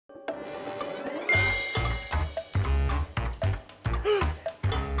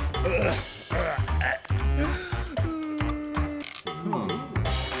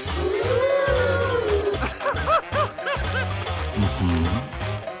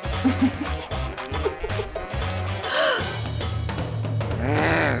Here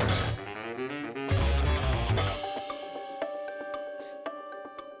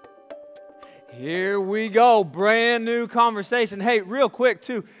we go, brand new conversation. Hey, real quick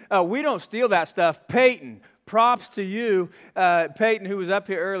too, we don't steal that stuff. Peyton, props to you. Peyton, who was up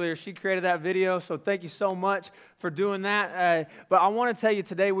here earlier, she created that video, so thank you so much for doing that. But I want to tell you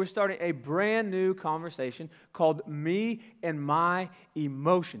today, we're starting a brand new conversation called Me and My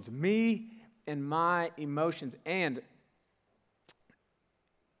Emotions. Me and My Emotions. And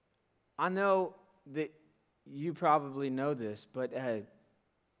I know that you probably know this, but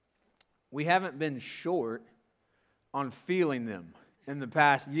we haven't been short on feeling them in the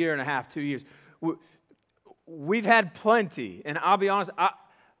past year and a half, 2 years. We've had plenty, and I'll be honest,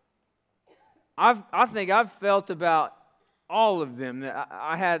 I think I've felt about all of them.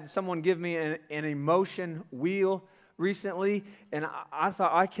 I had someone give me an emotion wheel recently, and I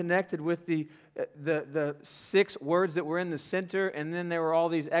thought I connected with the 6 words that were in the center, and then there were all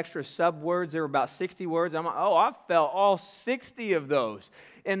these extra sub-words. There were about 60 words. I'm like, oh, I felt all 60 of those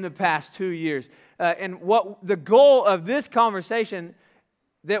in the past 2 years. And what the goal of this conversation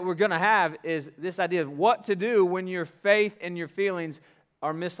that we're going to have is this idea of what to do when your faith and your feelings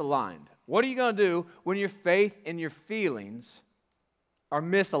are misaligned. What are you going to do when your faith and your feelings are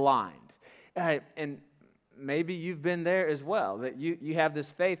misaligned? And maybe you've been there as well, that you have this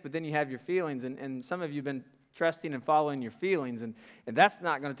faith, but then you have your feelings, and some of you have been trusting and following your feelings, and that's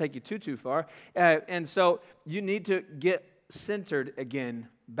not going to take you too far. And so you need to get centered again,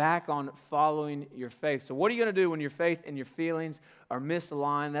 back on following your faith. So what are you going to do when your faith and your feelings are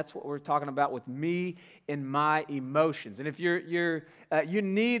misaligned? That's what we're talking about with Me and My Emotions. And if you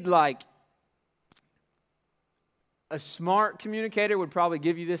need like a smart communicator would probably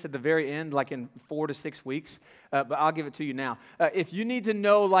give you this at the very end, like in 4 to 6 weeks, but I'll give it to you now. If you need to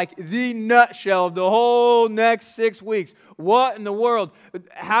know like the nutshell of the whole next 6 weeks, what in the world,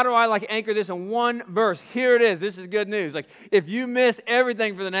 how do I like anchor this in one verse? Here it is. This is good news. Like if you miss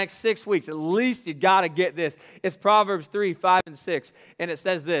everything for the next 6 weeks, at least you got to get this. It's Proverbs 3, 5, and 6, and it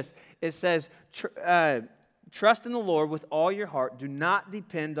says this. It says, trust in the Lord with all your heart. Do not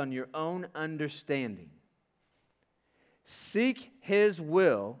depend on your own understanding. Seek His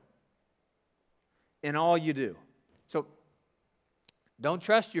will in all you do. So, don't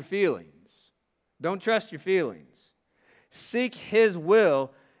trust your feelings. Don't trust your feelings. Seek His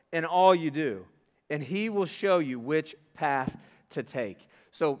will in all you do, and He will show you which path to take.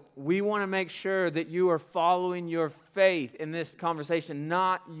 So, we want to make sure that you are following your faith in this conversation,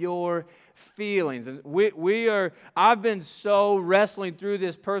 not your feelings. And I've been so wrestling through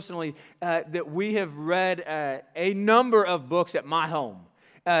this personally that we have read a number of books at my home.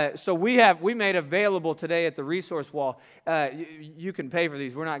 So we made available today at the resource wall. You can pay for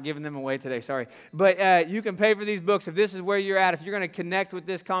these. We're not giving them away today, sorry. But you can pay for these books if this is where you're at. If you're going to connect with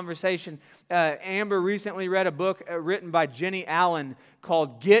this conversation, Amber recently read a book written by Jenny Allen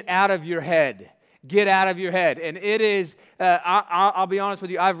called Get Out of Your Head. Get out of your head. And it is, I'll be honest with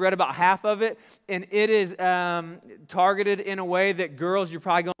you, I've read about half of it, and it is targeted in a way that girls, you're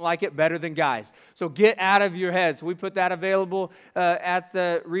probably going to like it better than guys. So get out of your head. So we put that available at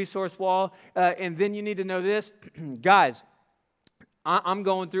the resource wall. And then you need to know this. Guys,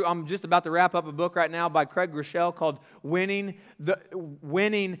 I'm just about to wrap up a book right now by Craig Groeschel called Winning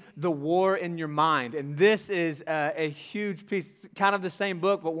the War in Your Mind. And this is a huge piece. It's kind of the same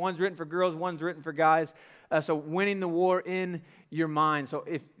book, but one's written for girls, one's written for guys. So winning the war in your mind. So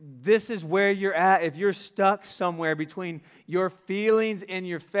if this is where you're at, if you're stuck somewhere between your feelings and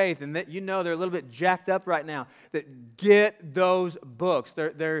your faith, and that you know they're a little bit jacked up right now, that get those books.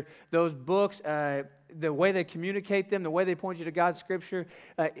 They're those books, the way they communicate them, the way they point you to God's Scripture,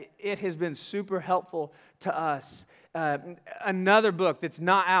 it has been super helpful to us. Another book that's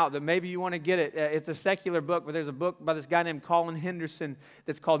not out, that maybe you want to get it, it's a secular book, but there's a book by this guy named Colin Henderson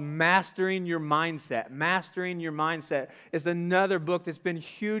that's called Mastering Your Mindset. Mastering Your Mindset is another book that's been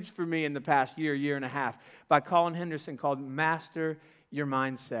huge for me in the past year and a half, by Colin Henderson, called Master Your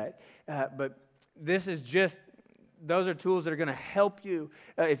Mindset. But this is just, those are tools that are going to help you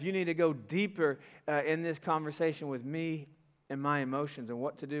if you need to go deeper in this conversation with me and my emotions and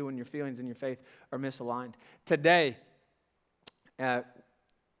what to do when your feelings and your faith are misaligned. Today,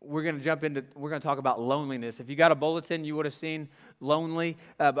 we're going to talk about loneliness. If you got a bulletin, you would have seen lonely.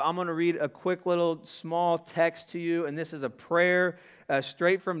 But I'm going to read a quick little small text to you, and this is a prayer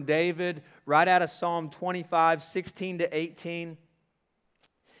straight from David, right out of Psalm 25, 16 to 18.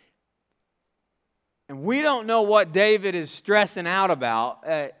 And we don't know what David is stressing out about.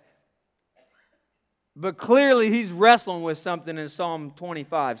 But clearly he's wrestling with something in Psalm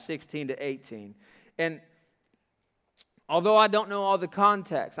 25, 16 to 18. And although I don't know all the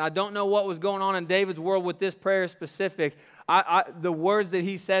context, I don't know what was going on in David's world with this prayer specific, the words that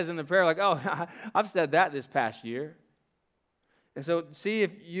he says in the prayer, like, oh, I've said that this past year. And so see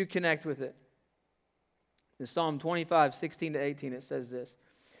if you connect with it. In Psalm 25, 16 to 18, it says this: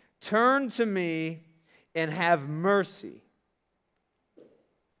 "Turn to me and have mercy,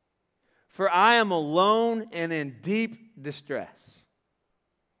 for I am alone and in deep distress.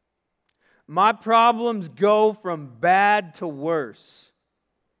 My problems go from bad to worse.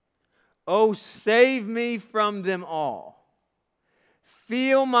 Oh, save me from them all.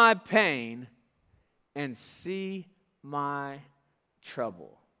 Feel my pain and see my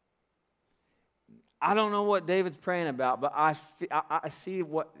trouble." I don't know what David's praying about, but I see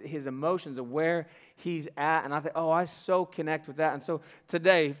what his emotions of where he's at, and I think, oh, I so connect with that. And so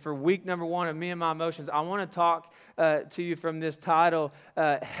today, for week number 1 of Me and My Emotions, I want to talk to you from this title,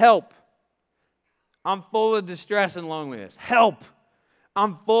 Help. I'm full of distress and loneliness. Help.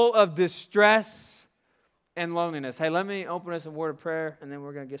 I'm full of distress and loneliness. Hey, let me open us a word of prayer, and then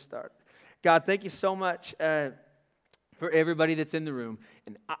we're going to get started. God, thank you so much for everybody that's in the room.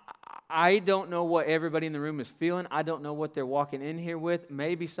 And I don't know what everybody in the room is feeling. I don't know what they're walking in here with.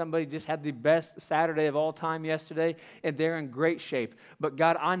 Maybe somebody just had the best Saturday of all time yesterday, and they're in great shape. But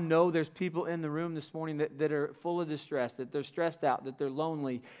God, I know there's people in the room this morning that are full of distress, that they're stressed out, that they're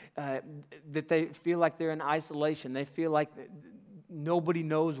lonely, that they feel like they're in isolation. They feel like nobody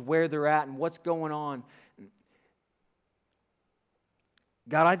knows where they're at and what's going on.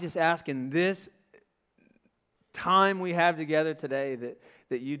 God, I just ask in this time we have together today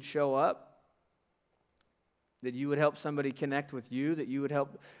that you'd show up, that you would help somebody connect with you, that you would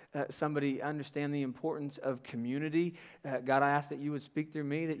help somebody understand the importance of community. God, I ask that you would speak through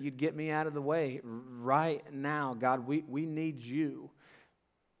me, that you'd get me out of the way right now. God, we need you.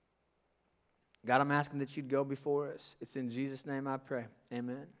 God, I'm asking that you'd go before us. It's in Jesus' name I pray.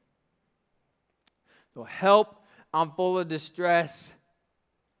 Amen. So help, I'm full of distress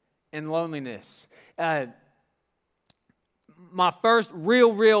and loneliness. My first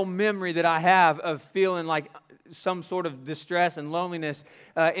real memory that I have of feeling like some sort of distress and loneliness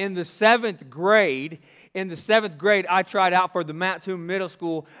in the 7th grade. In the 7th grade, I tried out for the Mattoon Middle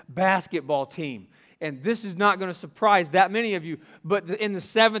School basketball team. And this is not going to surprise that many of you, but in the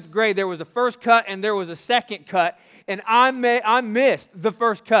 7th grade, there was a first cut and there was a second cut, and I missed the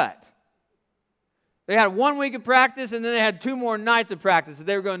first cut. They had 1 week of practice, and then they had 2 more nights of practice.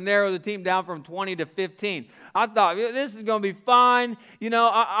 They were going to narrow the team down from 20 to 15. I thought, this is going to be fine. You know,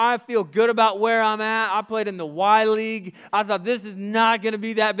 I feel good about where I'm at. I played in the Y League. I thought, this is not going to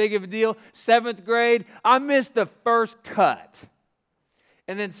be that big of a deal. 7th grade, I missed the first cut.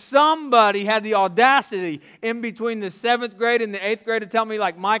 And then somebody had the audacity in between the 7th grade and the 8th grade to tell me,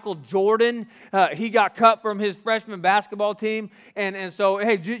 like Michael Jordan, he got cut from his freshman basketball team. And so,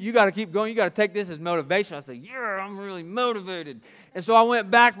 hey, you got to keep going. You got to take this as motivation. I said, yeah, I'm really motivated. And so I went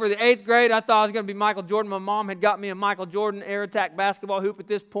back for the 8th grade. I thought I was going to be Michael Jordan. My mom had got me a Michael Jordan Air Attack basketball hoop at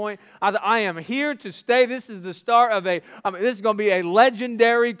this point. I thought, I am here to stay. This is the start of this is going to be a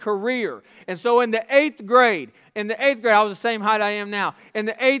legendary career. And so in the 8th grade, I was the same height I am now. In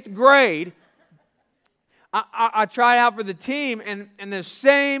the 8th grade, I tried out for the team, and the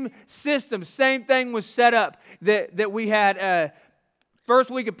same system, same thing was set up that we had first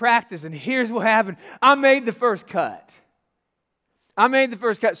week of practice, and here's what happened. I made the first cut.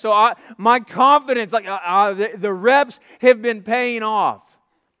 So my confidence, the reps have been paying off.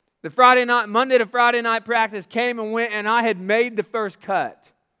 The Monday to Friday night practice came and went, and I had made the first cut.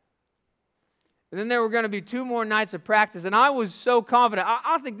 And then there were going to be 2 more nights of practice, and I was so confident.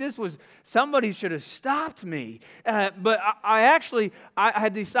 I think somebody should have stopped me. But I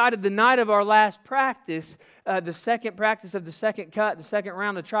had decided the night of our last practice, the second practice of the second cut, the second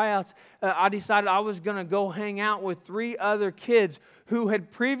round of tryouts, I decided I was going to go hang out with 3 other kids who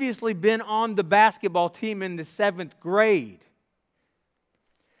had previously been on the basketball team in the 7th grade.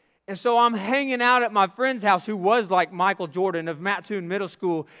 And so I'm hanging out at my friend's house, who was like Michael Jordan of Mattoon Middle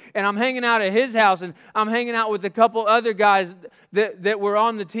School. And I'm hanging out at his house, and I'm hanging out with a couple other guys that were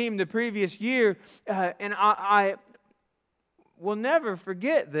on the team the previous year. And I will never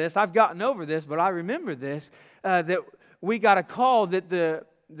forget this. I've gotten over this, but I remember this, that we got a call that the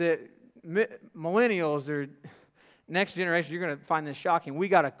millennials, or next generation, you're going to find this shocking. We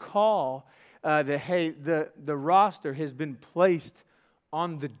got a call that, hey, the roster has been placed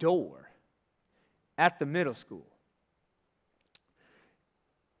on the door at the middle school.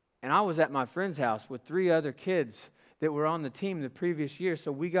 And I was at my friend's house with 3 other kids that were on the team the previous year.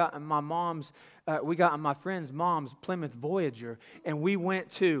 So we got in my friend's mom's Plymouth Voyager, and we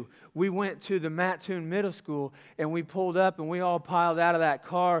went to the Mattoon Middle School, and we pulled up, and we all piled out of that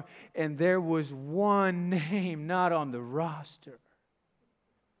car, and there was one name not on the roster.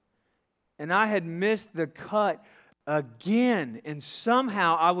 And I had missed the cut again, and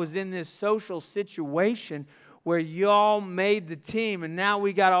somehow I was in this social situation where y'all made the team, and now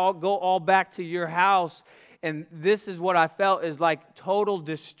we got to go all back to your house. And this is what I felt is like total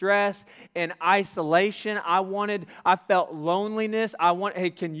distress and isolation. I felt loneliness.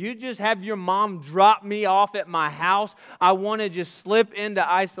 Hey, can you just have your mom drop me off at my house? I want to just slip into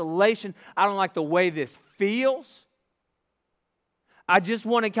isolation. I don't like the way this feels. I just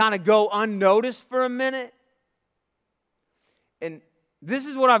want to kind of go unnoticed for a minute. And this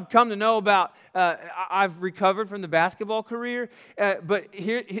is what I've come to know about. I've recovered from the basketball career, but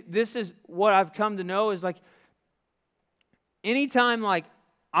this is what I've come to know is like, anytime like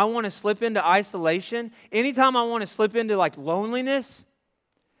I want to slip into isolation, anytime I want to slip into like loneliness,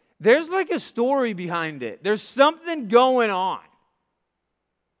 there's like a story behind it. There's something going on.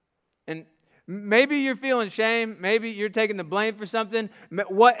 And maybe you're feeling shame. Maybe you're taking the blame for something.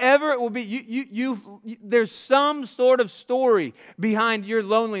 Whatever it will be, there's some sort of story behind your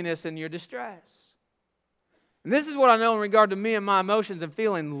loneliness and your distress. And this is what I know in regard to me and my emotions and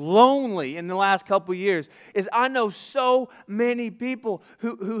feeling lonely in the last couple of years is I know so many people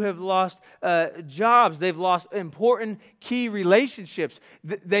who have lost jobs. They've lost important key relationships.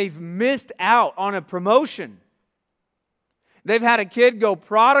 They've missed out on a promotion. They've had a kid go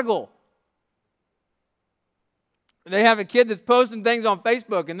prodigal. They have a kid that's posting things on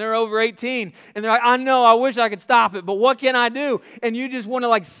Facebook and they're over 18 and they're like, I know, I wish I could stop it, but what can I do? And you just want to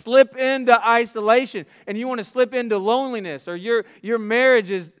like slip into isolation and you want to slip into loneliness, or your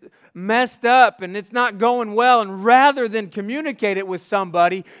marriage is messed up and it's not going well, and rather than communicate it with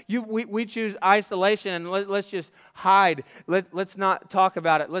somebody, we choose isolation and let's just hide. Let's not talk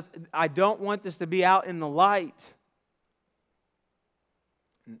about it. I don't want this to be out in the light.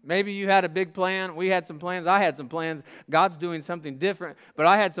 Maybe you had a big plan. We had some plans. I had some plans. God's doing something different. But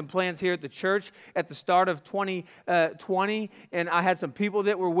I had some plans here at the church at the start of 2020. And I had some people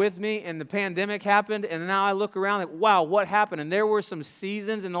that were with me. And the pandemic happened. And now I look around like, wow, what happened? And there were some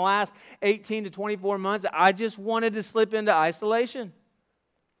seasons in the last 18 to 24 months that I just wanted to slip into isolation.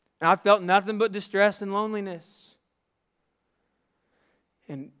 And I felt nothing but distress and loneliness.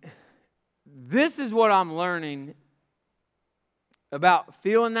 And this is what I'm learning about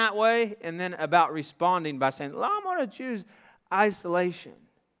feeling that way, and then about responding by saying, well, I'm going to choose isolation.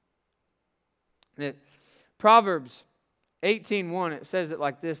 Proverbs 18:1, it says it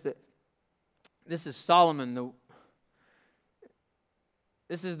like this, that this is Solomon,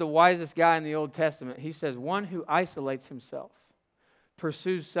 this is the wisest guy in the Old Testament. He says, one who isolates himself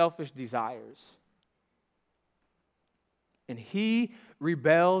pursues selfish desires, and he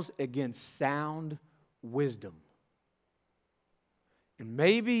rebels against sound wisdom. And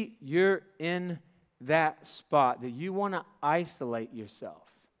maybe you're in that spot that you want to isolate yourself.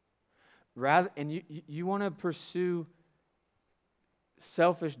 And you want to pursue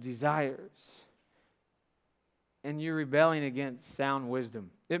selfish desires. And you're rebelling against sound wisdom.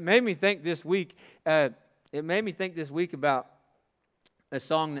 It made me think this week about a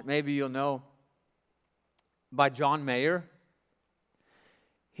song that maybe you'll know by John Mayer.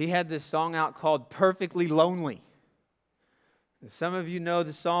 He had this song out called Perfectly Lonely. Some of you know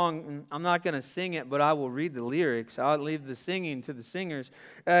the song. I'm not going to sing it, but I will read the lyrics. I'll leave the singing to the singers.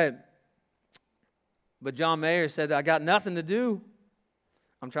 But John Mayer said, I got nothing to do.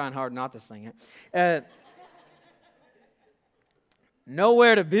 I'm trying hard not to sing it.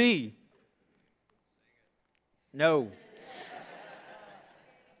 Nowhere to be. No.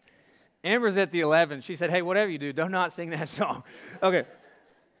 Amber's at the 11. She said, hey, whatever you do, do not sing that song. Okay.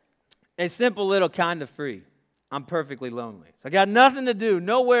 A simple little kind of free. I'm perfectly lonely. So I got nothing to do,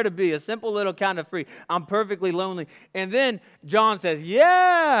 nowhere to be, a simple little kind of free. I'm perfectly lonely. And then John says,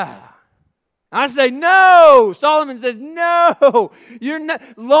 yeah. I say, no. Solomon says, no. You're not,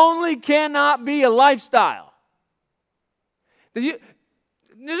 lonely cannot be a lifestyle.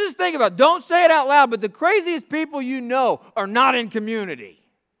 Just think about it. Don't say it out loud, but the craziest people you know are not in community.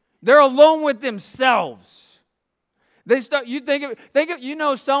 They're alone with themselves. You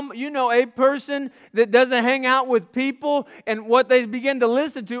know a person that doesn't hang out with people, and what they begin to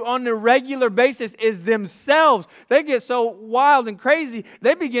listen to on a regular basis is themselves. They get so wild and crazy,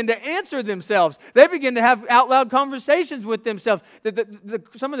 they begin to answer themselves. They begin to have out loud conversations with themselves.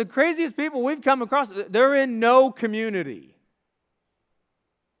 Some of the craziest people we've come across, they're in no community.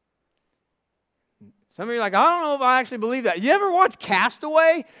 Some of you are like, I don't know if I actually believe that. You ever watch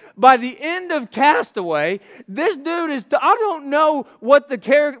Castaway? By the end of Castaway, this dude is, I don't know what the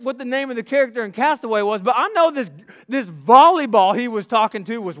name of the character in Castaway was, but I know this volleyball he was talking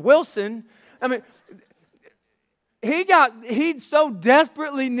to was Wilson. I mean, he so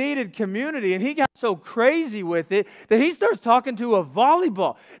desperately needed community, and he got so crazy with it that he starts talking to a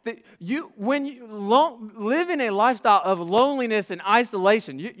volleyball. When you live in a lifestyle of loneliness and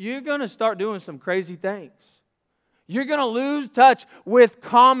isolation, you're going to start doing some crazy things. You're going to lose touch with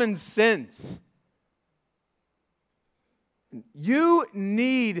common sense. You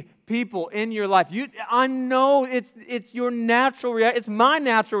need people in your life. I know it's your natural reaction. It's my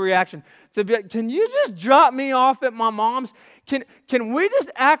natural reaction to be like, can you just drop me off at my mom's? Can we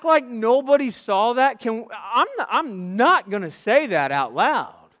just act like nobody saw that? I'm not going to say that out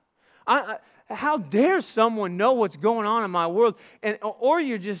loud. How dare someone know what's going on in my world? Or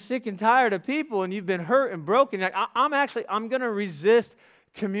you're just sick and tired of people and you've been hurt and broken. Like, I'm going to resist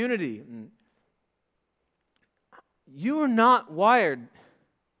community. You are not wired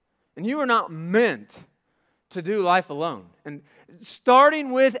and you are not meant to do life alone. And starting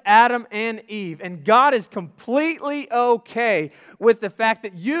with Adam and Eve, and God is completely okay with the fact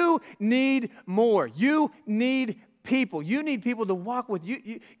that you need more. You need people. You need people to walk with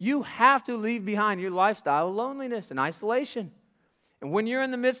you. You have to leave behind your lifestyle of loneliness and isolation. And when you're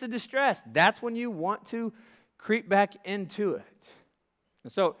in the midst of distress, that's when you want to creep back into it.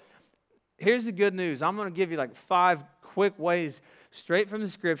 And so, here's the good news. I'm going to give you like 5 quick ways straight from the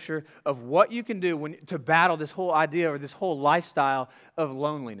Scripture of what you can do to battle this whole idea or this whole lifestyle of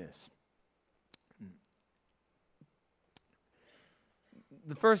loneliness.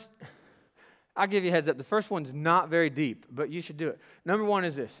 The first, I'll give you a heads up. The first one's not very deep, but you should do it. Number 1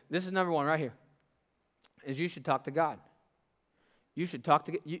 is this. This is number 1 right here. Is you should talk to God. You should talk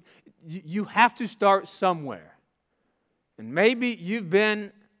to God. You have to start somewhere. And maybe you've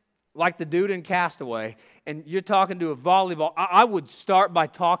been like the dude in Castaway, and you're talking to a volleyball. I would start by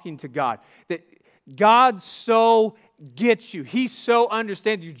talking to God. That God so gets you. He so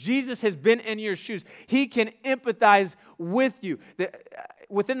understands you. Jesus has been in your shoes. He can empathize with you.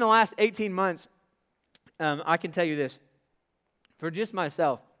 Within the last 18 months, I can tell you this. For just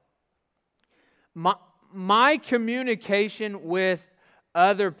myself, my communication with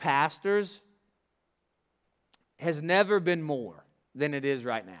other pastors has never been more than it is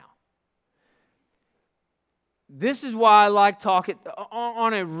right now. This is why I like talking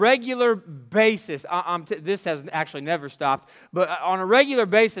on a regular basis. This has actually never stopped, but on a regular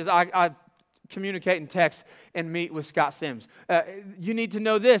basis, I communicate and text and meet with Scott Sims. You need to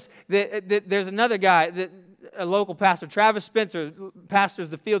know this, that there's another guy, a local pastor, Travis Spencer, pastors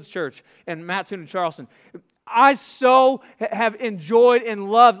the Fields Church in Mattoon and Charleston. I so have enjoyed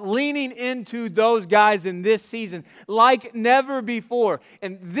and loved leaning into those guys in this season like never before.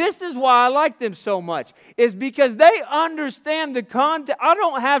 And this is why I like them so much, is because they understand the content. I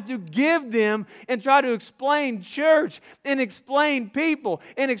don't have to give them and try to explain church and explain people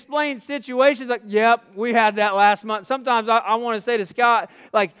and explain situations like, yep, we had that last month. Sometimes I want to say to Scott,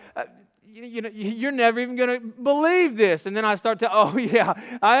 like, you're never even going to believe this. And then I start to, oh yeah,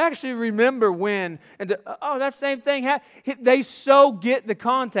 I actually remember when, and that same thing happened. They so get the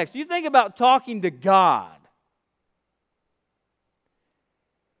context. You think about talking to God.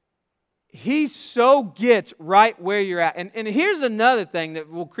 He so gets right where you're at. And here's another thing that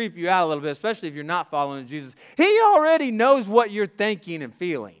will creep you out a little bit, especially if you're not following Jesus. He already knows what you're thinking and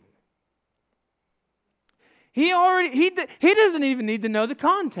feeling. He doesn't even need to know the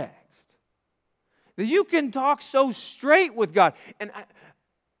context. That you can talk so straight with God. And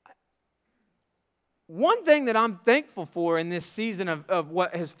one thing that I'm thankful for in this season of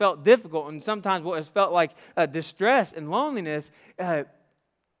what has felt difficult and sometimes what has felt like distress and loneliness, I've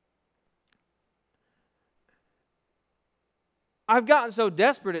gotten so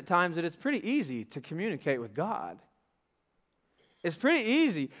desperate at times that it's pretty easy to communicate with God. It's pretty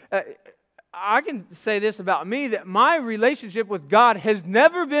easy. I can say this about me, that my relationship with God has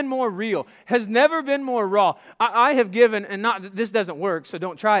never been more real, has never been more raw. I have given, and not that this doesn't work, so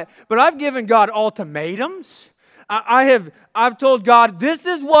don't try it, but I've given God ultimatums. I've told God, this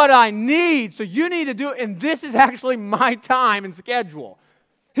is what I need, so you need to do it, and this is actually my time and schedule.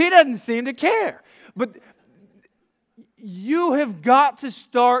 He doesn't seem to care. But you have got to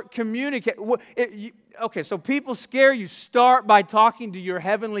start communicating. Okay, so people scare you. Start by talking to your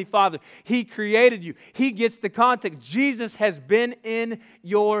Heavenly Father. He created you. He gets the context. Jesus has been in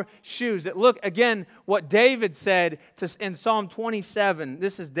your shoes. Look, again, what David said in Psalm 27.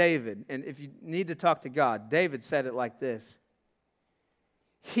 This is David. And if you need to talk to God, David said it like this.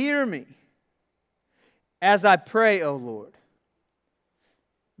 Hear me. as I pray, O Lord.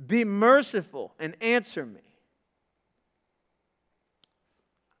 Be merciful and answer me.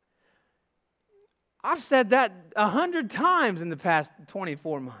 I've said that 100 times in the past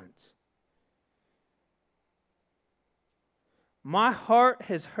 24 months. My heart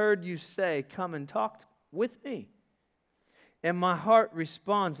has heard you say, come and talk with me. And my heart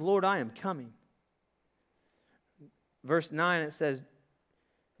responds, Lord, I am coming. Verse 9, it says,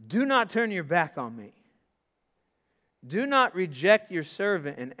 do not turn your back on me. Do not reject your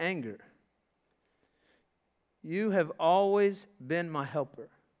servant in anger. You have always been my helper.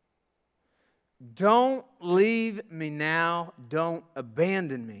 Don't leave me now. Don't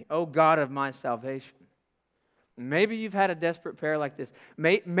abandon me, O God of my salvation. Maybe you've had a desperate prayer like this.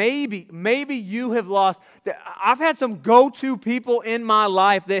 Maybe you have lost. I've had some go-to people in my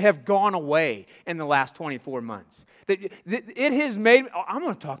life that have gone away in the last 24 months. It has made, I'm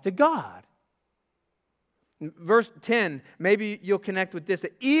going to talk to God. Verse 10, maybe you'll connect with this.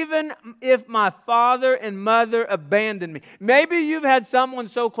 Even if my father and mother abandon me. Maybe you've had someone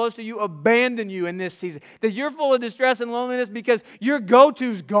so close to you abandon you in this season that you're full of distress and loneliness because your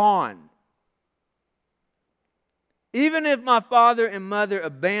go-to's gone. Even if my father and mother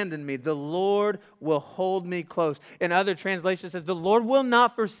abandon me, the Lord will hold me close. In other translations, it says, the Lord will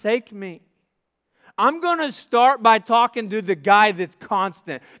not forsake me. I'm going to start by talking to the guy that's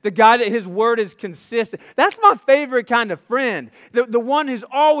constant, the guy that his word is consistent. That's my favorite kind of friend, the one who's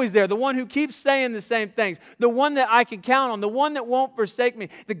always there, the one who keeps saying the same things, the one that I can count on, the one that won't forsake me.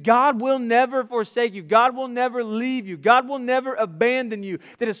 That God will never forsake you. God will never leave you. God will never abandon you.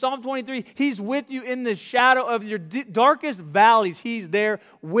 That in Psalm 23, He's with you in the shadow of your darkest valleys. He's there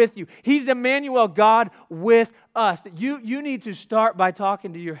with you. He's Emmanuel, God with us. You need to start by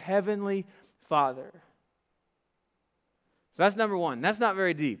talking to your heavenly Father. So that's number one. That's not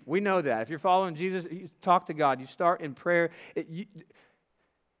very deep. We know that. If you're following Jesus, you talk to God. You start in prayer.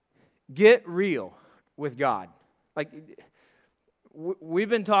 Get real with God. Like, we've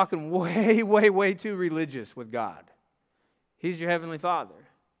been talking way too religious with God. He's your heavenly Father.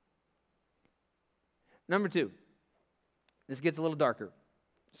 Number two. This gets a little darker.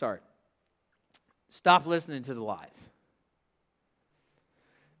 Sorry. Stop listening to the lies.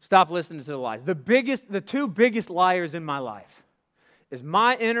 Stop listening to the lies. The two biggest liars in my life is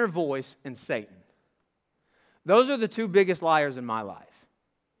my inner voice and Satan. Those are the two biggest liars in my life.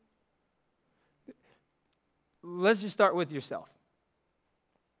 Let's just start with yourself.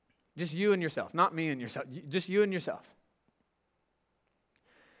 Just you and yourself, not me and yourself. Just you and yourself.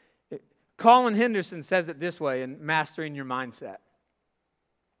 Colin Henderson says it this way in Mastering Your Mindset.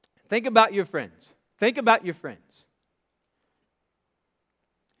 Think about your friends. Think about your friends.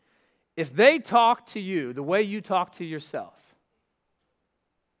 If they talk to you the way you talk to yourself,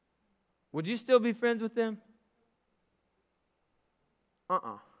 would you still be friends with them?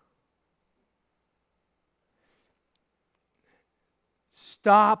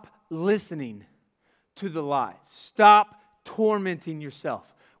 Stop listening to the lies. Stop tormenting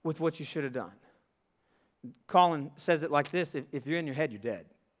yourself with what you should have done. Colin says it like this: if you're in your head, you're dead.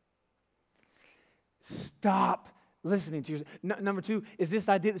 Stop listening to yourself. Number two is this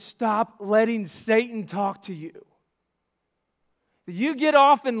idea: stop letting Satan talk to you. You get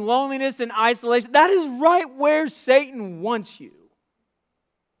off in loneliness and isolation. That is right where Satan wants you.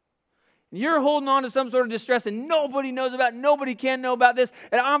 You're holding on to some sort of distress and nobody knows about it. Nobody can know about this.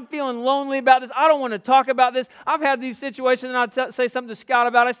 And I'm feeling lonely about this. I don't want to talk about this. I've had these situations and I'll say something to Scott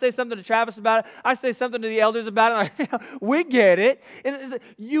about it. I say something to Travis about it. I say something to the elders about it. We get it.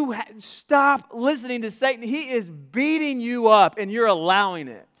 And stop listening to Satan. He is beating you up and you're allowing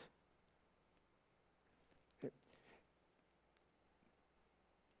it.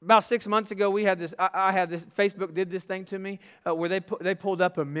 About 6 months ago, we had this. I had this. Facebook did this thing to me where they pulled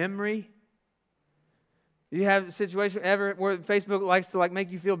up a memory. You have a situation ever where Facebook likes to make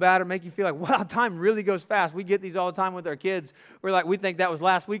you feel bad or make you feel like, wow, time really goes fast. We get these all the time with our kids. We think that was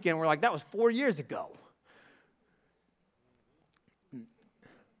last weekend. We're like, that was 4 years ago.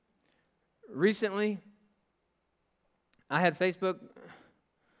 Recently, I had Facebook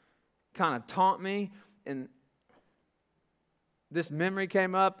kind of taunt me, and this memory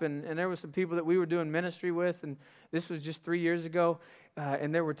came up, and there were some people that we were doing ministry with, and this was just 3 years ago,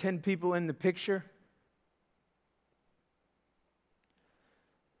 and there were 10 people in the picture.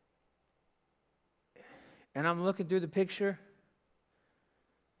 And I'm looking through the picture,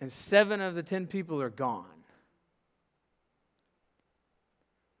 and 7 of the 10 people are gone.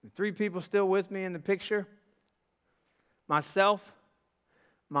 The 3 people still with me in the picture: myself,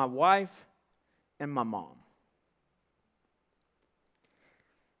 my wife, and my mom.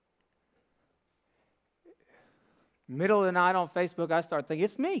 Middle of the night on Facebook, I start thinking,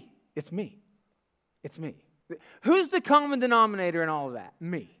 it's me. It's me. It's me. Who's the common denominator in all of that?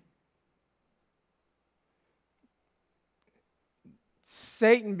 Me.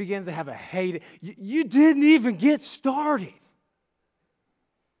 Satan begins to have a hate. You didn't even get started.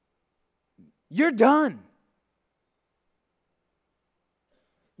 You're done.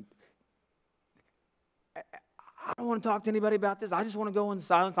 I don't want to talk to anybody about this. I just want to go in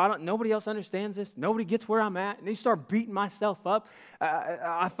silence. Nobody else understands this. Nobody gets where I'm at. And you start beating myself up.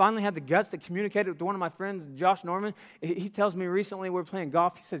 I finally had the guts to communicate it with one of my friends, Josh Norman. He tells me recently we're playing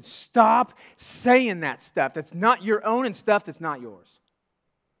golf. He said, stop saying that stuff. That's not your own and stuff that's not yours.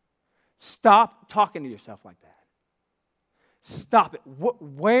 Stop talking to yourself like that. Stop it.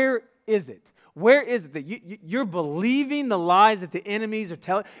 Where is it? Where is it that you're believing the lies that the enemies are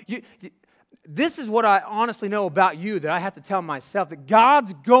telling you? This is what I honestly know about you that I have to tell myself, that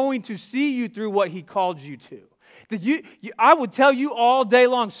God's going to see you through what He called you to. That I would tell you all day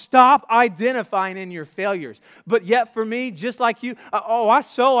long, stop identifying in your failures. But yet for me, just like you, I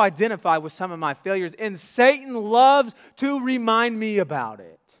so identify with some of my failures, and Satan loves to remind me about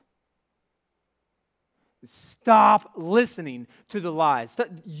it. Stop listening to the lies.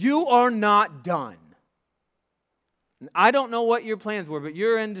 You are not done. I don't know what your plans were, but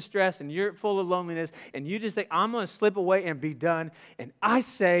you're in distress and you're full of loneliness, and you just think, I'm going to slip away and be done. And I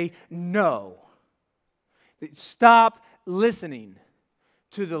say, no. Stop listening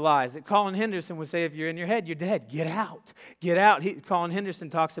to the lies. That Colin Henderson would say, if you're in your head, you're dead. Get out. Get out. Colin Henderson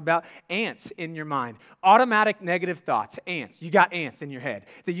talks about ants in your mind. Automatic negative thoughts. Ants. You got ants in your head.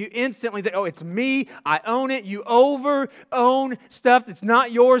 That you instantly think, oh, it's me. I own it. You over-own stuff that's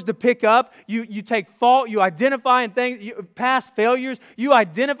not yours to pick up. You take fault. You identify in things, past failures. You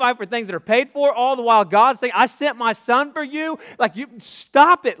identify for things that are paid for, all the while God's saying, I sent my son for you.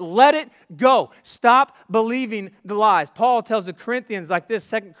 Stop it. Let it go. Stop believing the lies. Paul tells the Corinthians like this,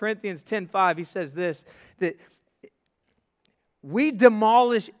 2 Corinthians 10:5, he says this, that we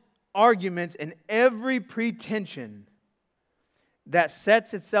demolish arguments and every pretension that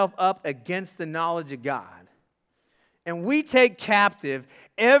sets itself up against the knowledge of God. And we take captive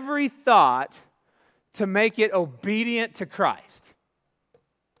every thought to make it obedient to Christ.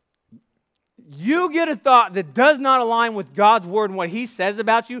 You get a thought that does not align with God's word and what He says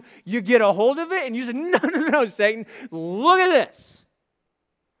about you, you get a hold of it and you say, no, Satan, look at this.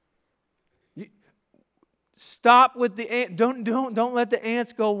 Stop with the ant. Don't let the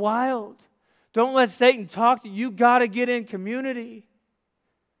ants go wild. Don't let Satan talk to you. You got to get in community.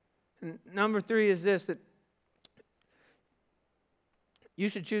 And number 3 is this, that you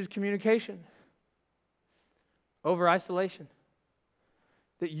should choose communication over isolation.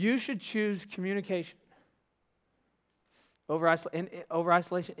 That you should choose communication over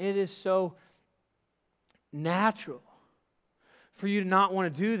isolation. It is so natural for you to not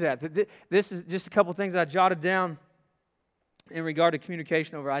want to do that. This is just a couple things I jotted down in regard to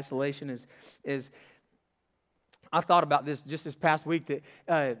communication over isolation. Is I thought about this just this past week,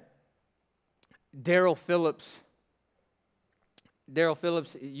 that Daryl Phillips,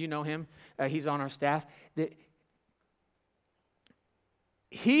 you know him, he's on our staff, that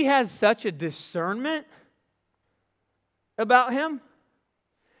he has such a discernment about him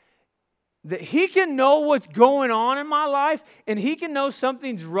that he can know what's going on in my life, and he can know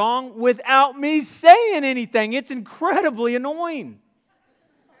something's wrong without me saying anything. It's incredibly annoying.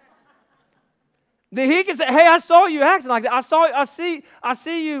 That he can say, hey, I saw you acting like that. I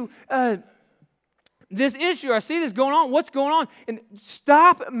see you, this issue, I see this going on. What's going on? And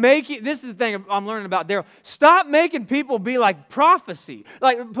stop making, this is the thing I'm learning about Daryl. Stop making people be like prophecy.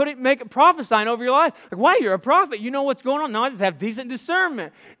 Make it prophesying over your life. Like, why, you're a prophet. You know what's going on. No, I just have decent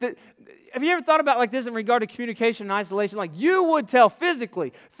discernment. Have you ever thought about like this in regard to communication and isolation? Like, you would tell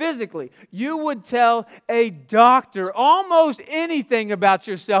physically, you would tell a doctor almost anything about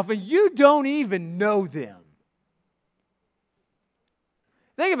yourself, and you don't even know them.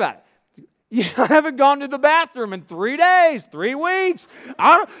 Think about it. I haven't gone to the bathroom in 3 days, 3 weeks.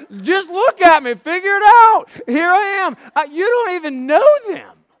 Just look at me, figure it out. Here I am. You don't even know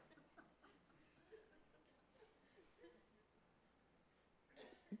them.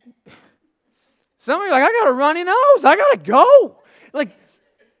 Some of you are like, I got a runny nose. I got to go.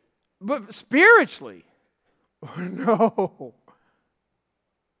 But spiritually, no.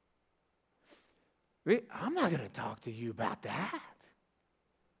 I'm not going to talk to you about that.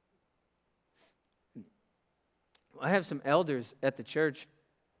 I have some elders at the church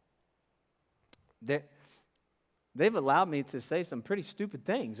that they've allowed me to say some pretty stupid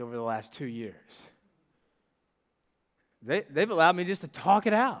things over the last 2 years. They've allowed me just to talk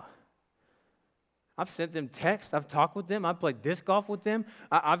it out. I've sent them texts. I've talked with them. I've played disc golf with them.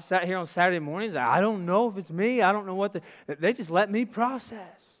 I've sat here on Saturday mornings. I don't know if it's me. I don't know what they just let me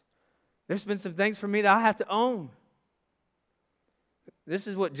process. There's been some things for me that I have to own. This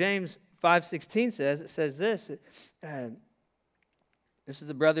is what James 5:16 says. It says this. This is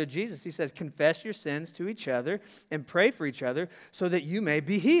the brother of Jesus. He says, confess your sins to each other and pray for each other so that you may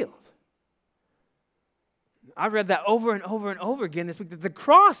be healed. I read that over and over and over again this week. That the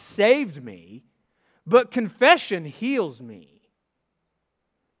cross saved me, but confession heals me.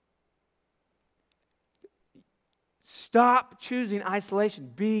 Stop choosing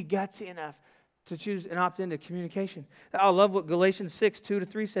isolation. Be gutsy enough to choose and opt into communication. I love what Galatians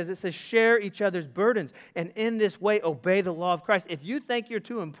 6:2-3 says. It says, share each other's burdens, and in this way obey the law of Christ. If you think you're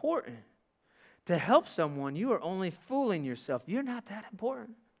too important to help someone, you are only fooling yourself. You're not that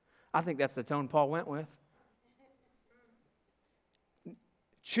important. I think that's the tone Paul went with.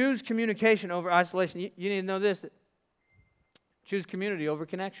 Choose communication over isolation. You need to know this. Choose community over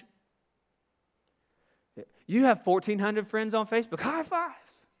connection. You have 1,400 friends on Facebook. High five.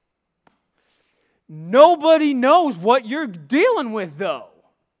 Nobody knows what you're dealing with, though.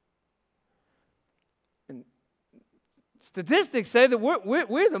 And statistics say that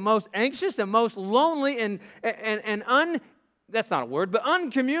we're the most anxious and most lonely and that's not a word, but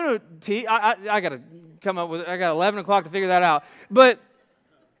uncommunity. I got to come up with it. I got 11 o'clock to figure that out. But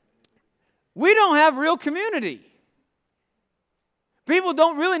we don't have real community. People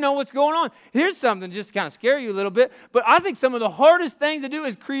don't really know what's going on. Here's something just to kind of scare you a little bit, but I think some of the hardest things to do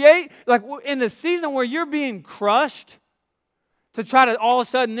is create, like in the season where you're being crushed, to try to all of a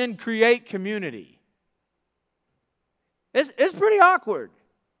sudden then create community. It's pretty awkward.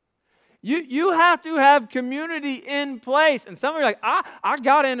 You have to have community in place. And some of you are like, I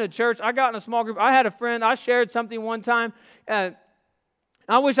got into church, I got in a small group, I had a friend, I shared something one time,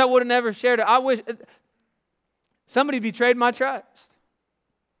 I wish I would have never shared it. I wish somebody betrayed my trust.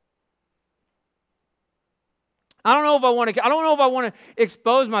 I don't know if I want to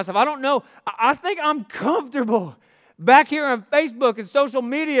expose myself. I don't know. I think I'm comfortable back here on Facebook and social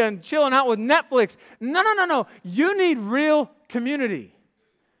media and chilling out with Netflix. No. You need real community.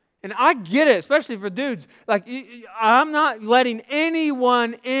 And I get it, especially for dudes. Like, I'm not letting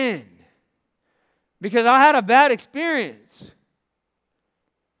anyone in because I had a bad experience.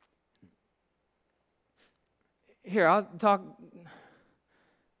 Here, I'll talk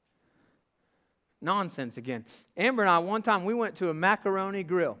nonsense again. Amber and I, one time, we went to a macaroni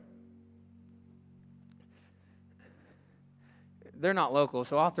grill. They're not local,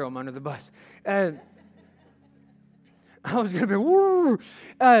 so I'll throw them under the bus. I was going to be, woo!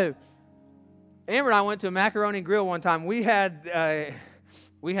 Amber and I went to a macaroni grill one time. We had a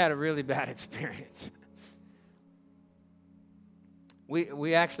really bad experience.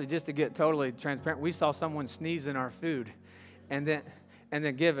 We actually, just to get totally transparent, we saw someone sneeze in our food and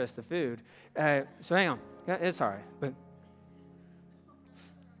then give us the food. So hang on. It's all right. But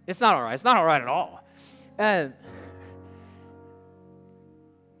it's not all right. It's not all right at all.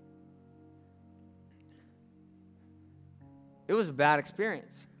 It was a bad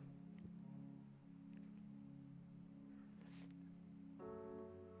experience.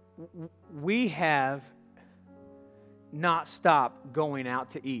 We have not stopped going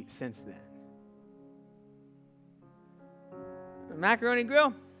out to eat since then. Macaroni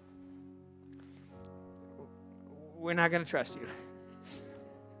grill, we're not going to trust you.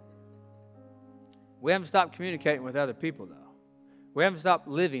 We haven't stopped communicating with other people, though. We haven't stopped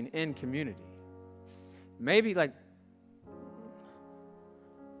living in community. Maybe like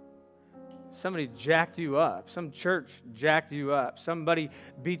somebody jacked you up. Some church jacked you up. Somebody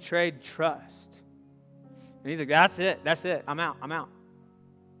betrayed trust. And you think, that's it. I'm out.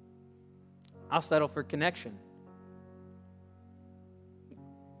 I'll settle for connection.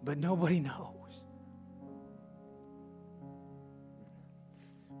 But nobody knows.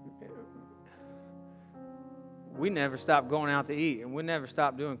 We never stop going out to eat, and we never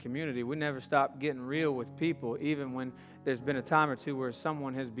stop doing community. We never stop getting real with people, even when there's been a time or two where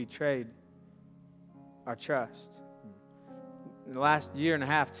someone has betrayed our trust. In the last year and a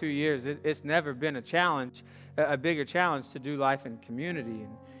half, 2 years, it's never been a challenge, a bigger challenge to do life in community.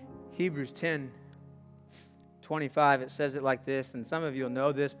 In Hebrews 10:25, it says it like this, and some of you will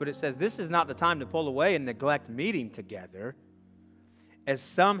know this, but it says, this is not the time to pull away and neglect meeting together, as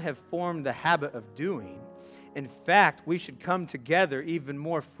some have formed the habit of doing. In fact, we should come together even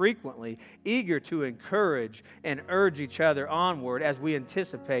more frequently, eager to encourage and urge each other onward as we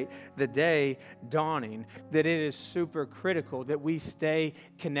anticipate the day dawning. That it is super critical that we stay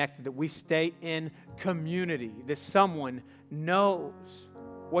connected, that we stay in community, that someone knows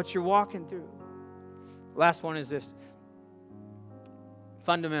what you're walking through. Last one is this.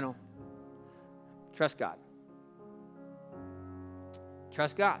 Fundamental. Trust God.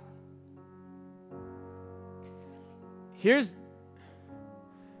 Trust God. Here's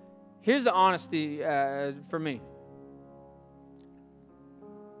the honesty for me.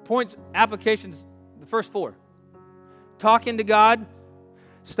 Points, applications, the first 4. Talking to God.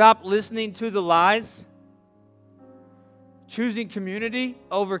 Stop listening to the lies. Choosing community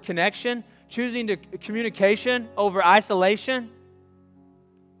over connection. Choosing communication over isolation.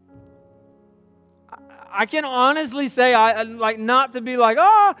 I can honestly say, not to be like,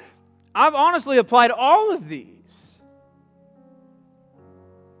 I've honestly applied all of these.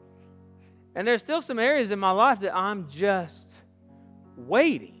 And there's still some areas in my life that I'm just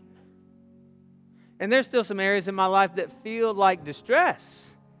waiting. And there's still some areas in my life that feel like distress.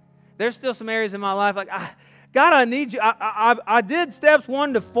 There's still some areas in my life like, God, I need you. I did steps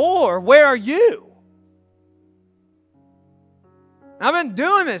 1 to 4. Where are you? I've been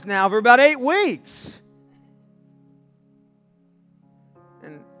doing this now for about 8 weeks.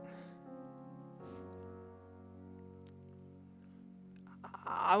 And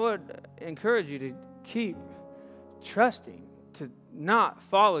I would encourage you to keep trusting, to not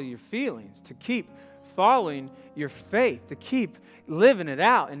follow your feelings, to keep following your faith, to keep living it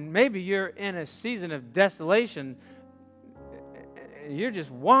out. And maybe you're in a season of desolation. You're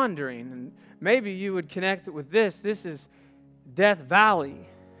just wandering. And maybe you would connect it with this. This is Death Valley.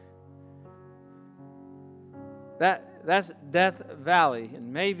 That's Death Valley.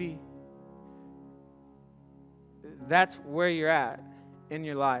 And maybe that's where you're at in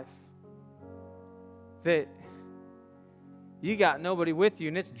your life. That you got nobody with you,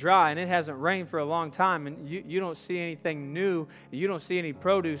 and it's dry, and it hasn't rained for a long time, and you don't see anything new. You don't see any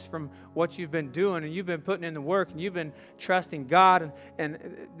produce from what you've been doing, and you've been putting in the work, and you've been trusting God.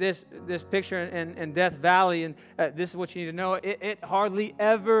 And this picture in Death Valley, and this is what you need to know, it hardly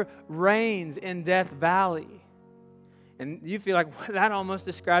ever rains in Death Valley. And you feel like, well, that almost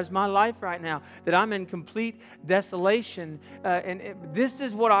describes my life right now, that I'm in complete desolation. This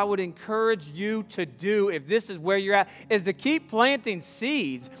is what I would encourage you to do if this is where you're at, is to keep planting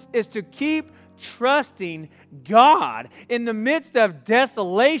seeds, is to keep trusting God in the midst of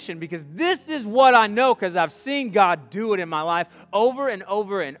desolation, because this is what I know, because I've seen God do it in my life over and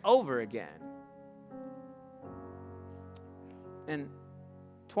over and over again. In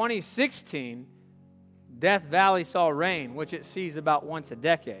 2016, Death Valley saw rain, which it sees about once a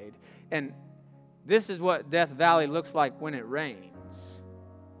decade. And this is what Death Valley looks like when it rains.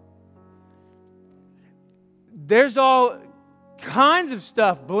 There's all kinds of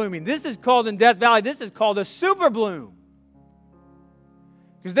stuff blooming. This is called in Death Valley, this is called a super bloom.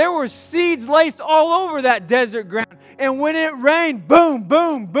 Because there were seeds laced all over that desert ground. And when it rained, boom,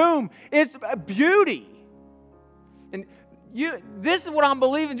 boom, boom. It's a beauty. And this is what I'm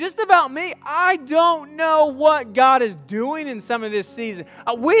believing just about me. I don't know what God is doing in some of this season.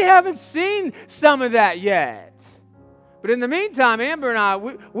 We haven't seen some of that yet. But in the meantime, Amber and I,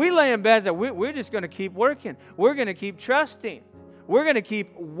 we lay in bed and we're just going to keep working. We're going to keep trusting. We're going to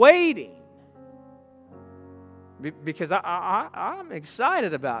keep waiting. Because I'm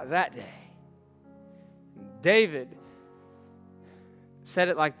excited about that day. David said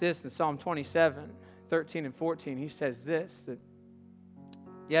it like this in Psalm 27. 13 and 14, he says this, that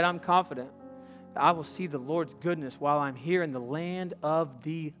yet I'm confident that I will see the Lord's goodness while I'm here in the land of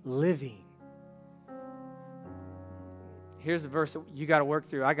the living. Here's the verse that you got to work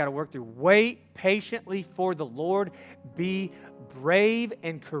through. I got to work through. Wait patiently for the Lord. Be brave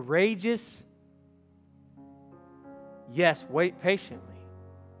and courageous. Yes, wait patiently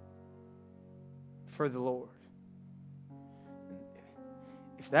for the Lord.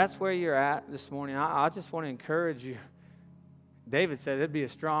 If that's where you're at this morning, I just want to encourage you. David said it'd be a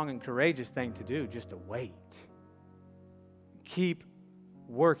strong and courageous thing to do, just to wait. Keep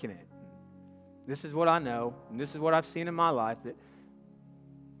working it. This is what I know, and this is what I've seen in my life, that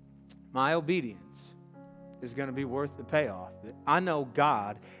my obedience is going to be worth the payoff. That I know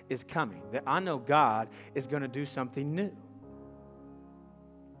God is coming. That I know God is going to do something new.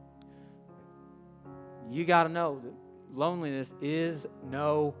 You got to know that loneliness is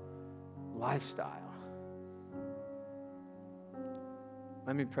no lifestyle.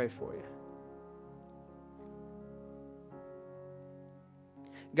 Let me pray for you.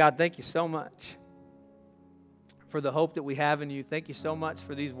 God, thank you so much for the hope that we have in you. Thank you so much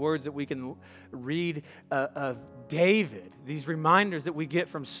for these words that we can read of David, these reminders that we get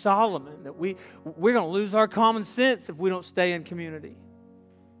from Solomon, that we're going to lose our common sense if we don't stay in community.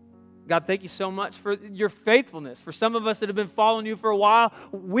 God, thank you so much for your faithfulness. For some of us that have been following you for a while,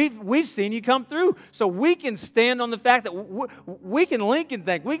 we've seen you come through. So we can stand on the fact that we can link and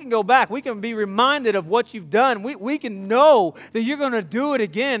think. We can go back. We can be reminded of what you've done. We can know that you're going to do it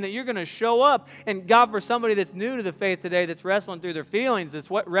again, that you're going to show up. And God, for somebody that's new to the faith today, that's wrestling through their feelings, that's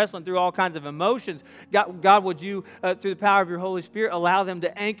wrestling through all kinds of emotions, God, would you, through the power of your Holy Spirit, allow them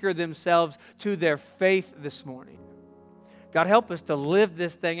to anchor themselves to their faith this morning. God, help us to live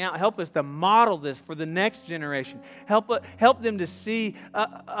this thing out. Help us to model this for the next generation. Help them to see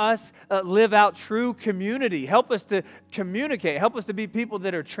us live out true community. Help us to communicate. Help us to be people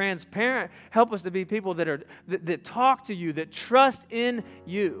that are transparent. Help us to be people that talk to you, that trust in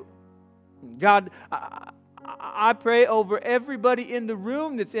you. God, I pray over everybody in the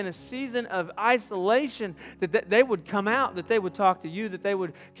room that's in a season of isolation, that they would come out, that they would talk to you, that they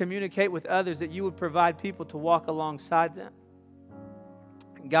would communicate with others, that you would provide people to walk alongside them.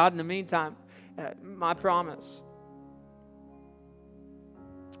 God, in the meantime, my promise,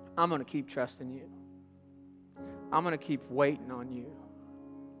 I'm going to keep trusting you. I'm going to keep waiting on you.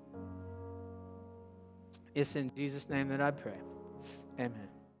 It's in Jesus' name that I pray. Amen.